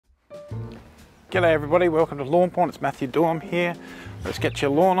G'day everybody, welcome to Lawnporn. It's Matthew Dorm here. Let's get your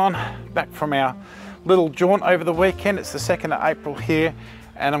lawn on. Back from our little jaunt over the weekend. It's the 2nd of April here,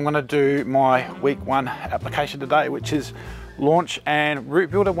 and I'm going to do my week 1 application today, which is launch and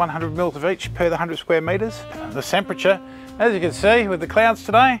root builder, 100 mils of each per the 100 square meters. The temperature, as you can see with the clouds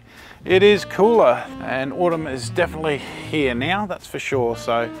today, it is cooler, and autumn is definitely here now, that's for sure.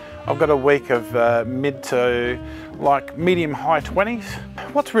 So I've got a week of mid to like medium high 20s.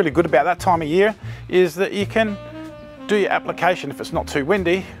 What's really good about that time of year is that you can do your application, if it's not too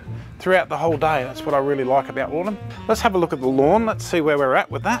windy, throughout the whole day. That's what I really like about autumn. Let's have a look at the lawn. Let's see where we're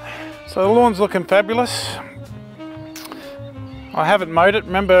at with that. So the lawn's looking fabulous. I haven't mowed it.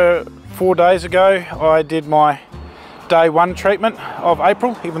 Remember 4 days ago I did my day 1 treatment of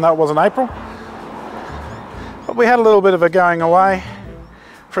April, even though it wasn't April. But we had a little bit of a going away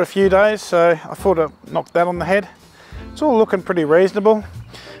for a few days, so I thought I'd knock that on the head. It's all looking pretty reasonable.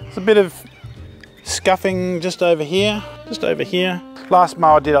 There's a bit of scuffing just over here, Last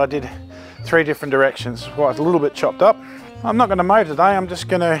mow I did 3 different directions. Well, it's a little bit chopped up. I'm not going to mow today, I'm just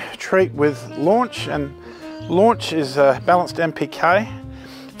going to treat with launch, and launch is a balanced NPK.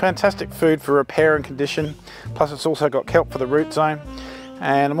 Fantastic food for repair and condition, plus it's also got kelp for the root zone.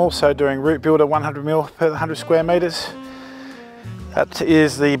 And I'm also doing root builder 100 mil per 100 square meters. That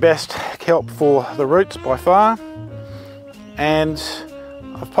is the best kelp for the roots by far. And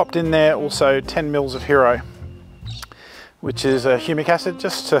I've popped in there also 10 mils of Hero, which is a humic acid,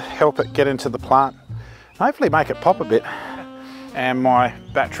 just to help it get into the plant. Hopefully make it pop a bit. And my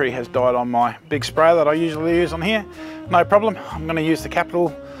battery has died on my big sprayer that I usually use on here. No problem, I'm going to use the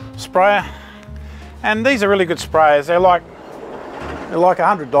Capital sprayer. And these are really good sprayers. They're like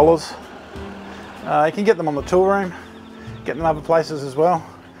 $100. You can get them on the Toolroom, get them other places as well.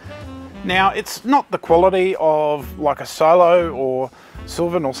 Now, it's not the quality of like a Solo or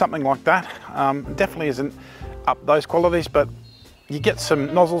Sylvan or something like that. Definitely isn't up those qualities, but you get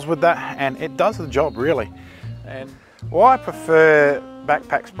some nozzles with that and it does the job really. And why I prefer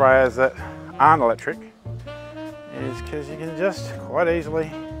backpack sprayers that aren't electric is because you can just quite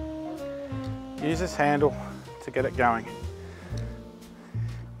easily use this handle to get it going.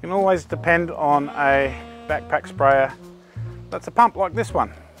 You can always depend on a backpack sprayer that's a pump like this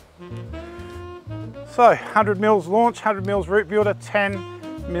one. So 100 mils launch, 100 mils root builder,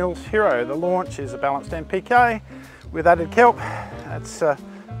 10 mils Hero. The launch is a balanced NPK with added kelp. That's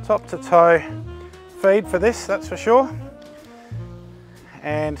top to toe feed for this, that's for sure.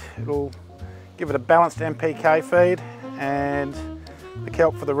 And it'll give it a balanced NPK feed and the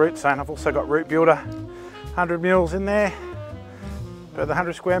kelp for the root zone. I've also got root builder 100 mils in there per the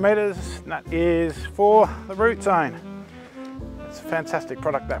 100 square meters. And that is for the root zone. It's a fantastic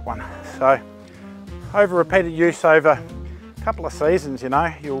product, that one. So over repeated use over a couple of seasons, you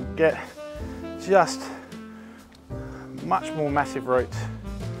know, you'll get just much more massive roots.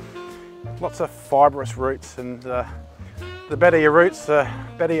 Lots of fibrous roots, and the better your roots, the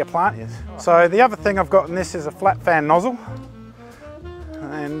better your plant is. So the other thing I've got in this is a flat fan nozzle,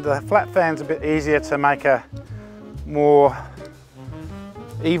 and the flat fan's a bit easier to make a more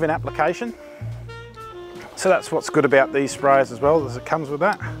even application. So that's what's good about these sprayers as well, as it comes with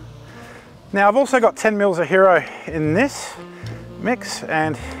that. Now I've also got 10 mils of Hero in this mix,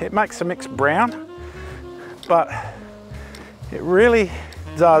 and it makes the mix brown, but it really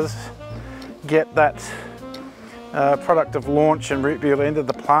does get that product of launch and root builder into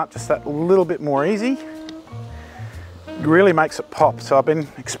the plant just that little bit more easy. It really makes it pop. So I've been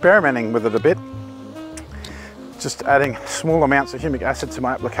experimenting with it a bit, just adding small amounts of humic acid to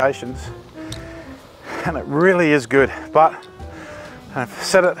my applications, and it really is good. But I've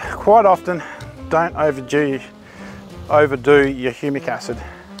said it quite often, don't overdo your humic acid.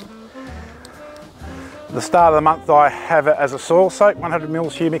 At the start of the month I have it as a soil soak, 100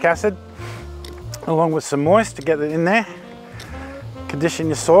 mils humic acid, along with some moist to get it in there. Condition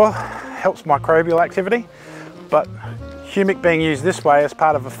your soil, helps microbial activity, but humic being used this way as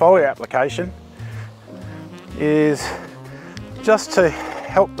part of a foliar application is just to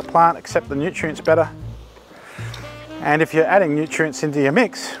help the plant accept the nutrients better. And if you're adding nutrients into your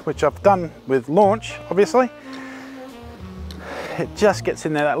mix, which I've done with launch, obviously, it just gets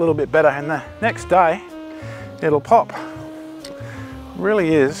in there that little bit better, and the next day it'll pop.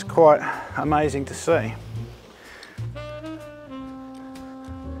 Really is quite amazing to see.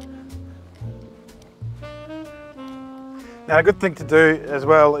 Now a good thing to do as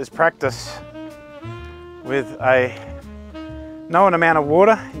well is practice with a known amount of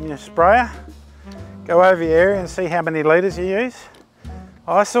water in your sprayer. Go over your area and see how many litres you use.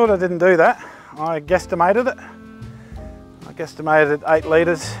 I sort of didn't do that. I guesstimated it. I guesstimated 8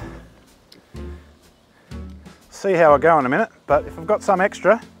 litres see how I go in a minute, but if I've got some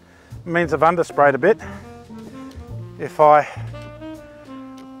extra, it means I've undersprayed a bit. If I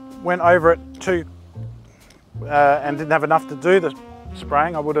went over it too and didn't have enough to do the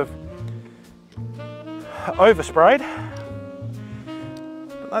spraying, I would have oversprayed,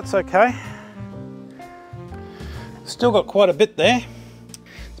 but that's okay. Still got quite a bit there.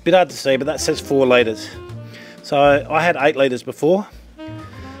 It's a bit hard to see, but that says 4 litres. So I had 8 litres before.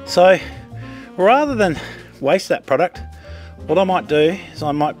 So rather than waste that product, what I might do is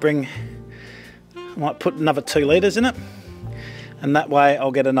I might put another 2 litres in it, and that way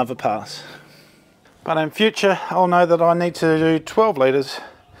I'll get another pass. But in future I'll know that I need to do 12 litres,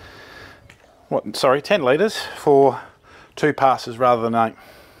 10 litres for 2 passes rather than 8.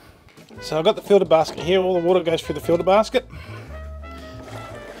 So I've got the filter basket here, all the water goes through the filter basket.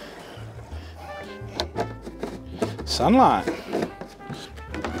 Sunlight.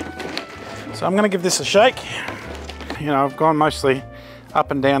 So I'm going to give this a shake. You know, I've gone mostly up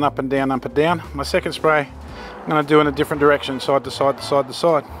and down, up and down, up and down. My second spray I'm going to do in a different direction, side to side to side to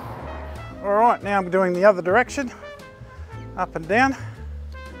side. Alright, now I'm doing the other direction, up and down.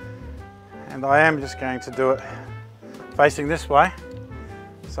 And I am just going to do it facing this way.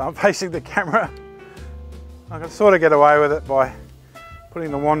 So I'm facing the camera. I can sort of get away with it by putting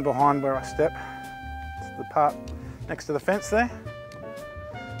the wand behind where I step. It's the part next to the fence there.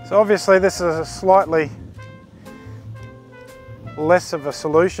 So obviously this is a slightly less of a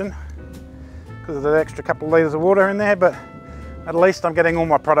solution because of the extra couple of litres of water in there, but at least I'm getting all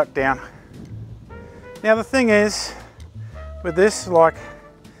my product down. Now the thing is, with this, like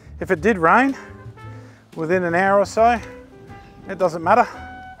if it did rain within an hour or so, it doesn't matter.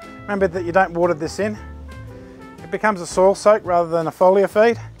 Remember that you don't water this in. It becomes a soil soak rather than a foliar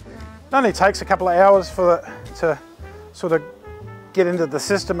feed. It only takes a couple of hours for it to sort of get into the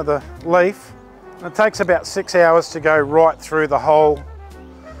system of the leaf. And it takes about 6 hours to go right through the whole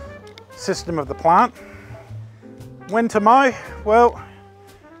system of the plant. When to mow? Well,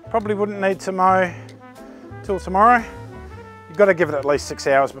 probably wouldn't need to mow till tomorrow. You've got to give it at least 6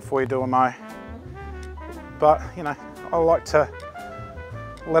 hours before you do a mow. But, you know, I like to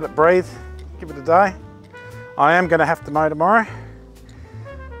let it breathe, give it a day. I am going to have to mow tomorrow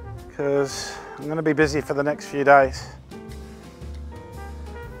because I'm going to be busy for the next few days.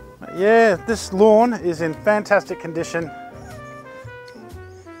 But yeah, this lawn is in fantastic condition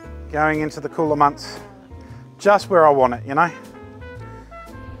going into the cooler months. Just where I want it, you know.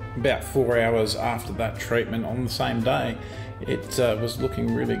 About 4 hours after that treatment on the same day, it was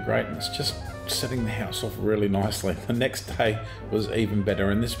looking really great, and it's just setting the house off really nicely. The next day was even better,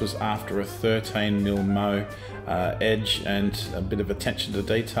 and this was after a 13mm mow edge and a bit of attention to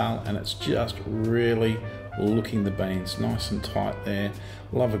detail, and it's just really looking the beans nice and tight there.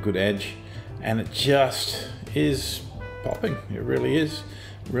 Love a good edge, and it just is popping. It really is.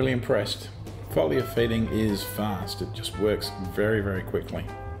 Really impressed. Foliar feeding is fast. It just works very, very quickly.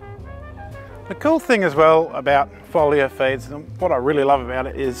 The cool thing as well about foliar feeds, and what I really love about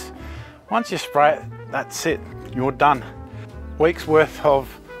it, is once you spray it, that's it, you're done. Week's worth of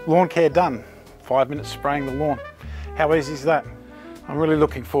lawn care done. 5 minutes spraying the lawn. How easy is that? I'm really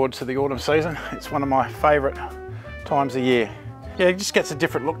looking forward to the autumn season. It's one of my favourite times of year. Yeah, it just gets a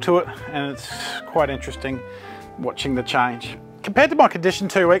different look to it, and it's quite interesting watching the change. Compared to my condition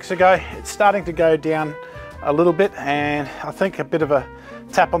 2 weeks ago, it's starting to go down a little bit, and I think a bit of a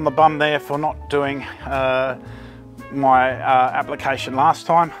tap on the bum there for not doing my application last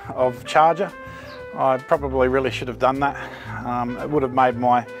time of charger. I probably really should have done that. It would have made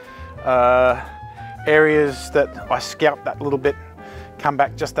my areas that I scalped that little bit come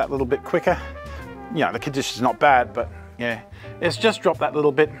back just that little bit quicker. You know, the condition's not bad, but yeah, it's just dropped that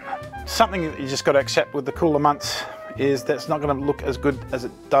little bit. Something that you just got to accept with the cooler months is that it's not going to look as good as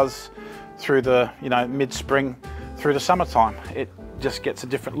it does through the, you know, mid-spring through the summertime. It just gets a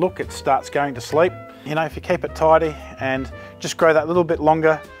different look. It starts going to sleep. You know, if you keep it tidy and just grow that little bit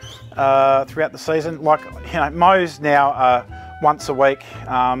longer throughout the season, like, you know, mows now are once a week.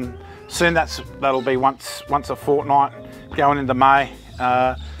 Soon that'll be once a fortnight. Going into May,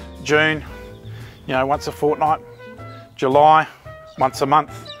 June, you know, once a fortnight. July, once a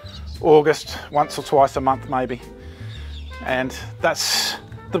month. August, once or twice a month maybe. And that's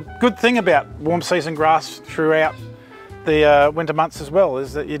the good thing about warm season grass throughout the winter months as well,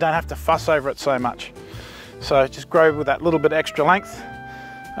 is that you don't have to fuss over it so much. So just grow with that little bit extra length.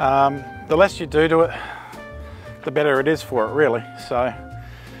 The less you do to it, the better it is for it, really. So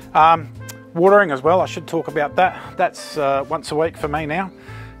watering as well, I should talk about that. That's once a week for me now.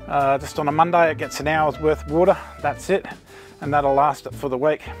 Just on a Monday it gets an hour's worth of water, that's it, and that'll last it for the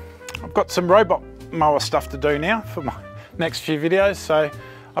week. I've got some robot mower stuff to do now for my next few videos, so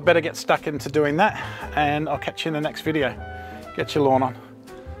I better get stuck into doing that, and I'll catch you in the next video. Get your lawn on.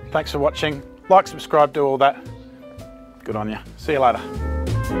 Thanks for watching. Like, subscribe, do all that. Good on you. See you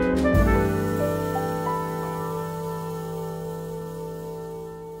later.